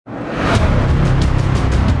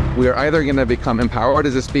We're either going to become empowered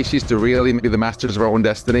as a species to really be the masters of our own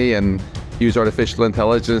destiny and use artificial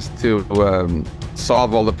intelligence to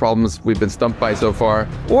solve all the problems we've been stumped by so far,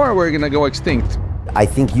 or we're going to go extinct. I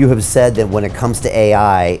think you have said that when it comes to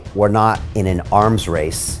AI, we're not in an arms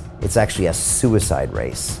race, it's actually a suicide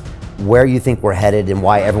race. Where you think we're headed and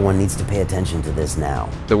why everyone needs to pay attention to this now.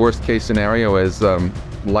 The worst case scenario is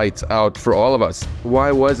lights out for all of us.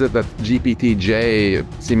 Why was it that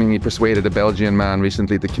GPT-4 seemingly persuaded a Belgian man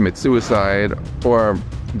recently to commit suicide, or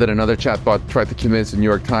that another chatbot tried to convince a New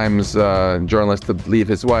York Times journalist to leave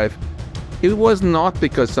his wife? It was not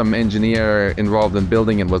because some engineer involved in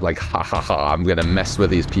building it was like, ha ha ha, I'm gonna mess with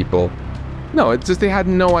these people. No, it's just they had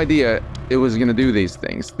no idea it was gonna do these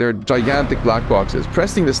things. They're gigantic black boxes.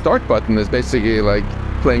 Pressing the start button is basically like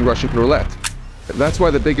playing Russian roulette. That's why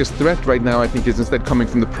the biggest threat right now, I think, is instead coming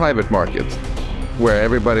from the private market, where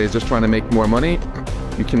everybody is just trying to make more money.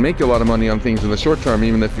 You can make a lot of money on things in the short term,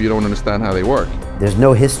 even if you don't understand how they work. There's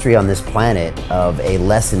no history on this planet of a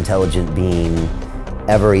less intelligent being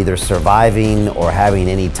ever either surviving or having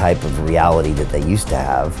any type of reality that they used to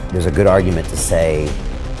have. There's a good argument to say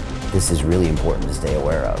this is really important to stay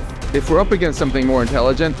aware of. If we're up against something more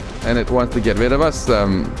intelligent and it wants to get rid of us,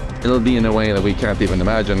 it'll be in a way that we can't even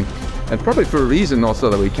imagine. And probably for a reason also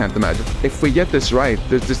that we can't imagine. If we get this right,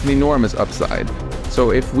 there's just an enormous upside.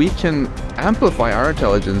 So if we can amplify our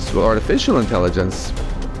intelligence with artificial intelligence,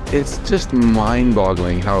 it's just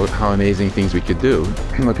mind-boggling how amazing things we could do.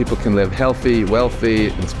 Where people can live healthy, wealthy,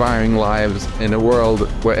 inspiring lives in a world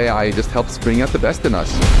where AI just helps bring out the best in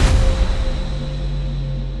us.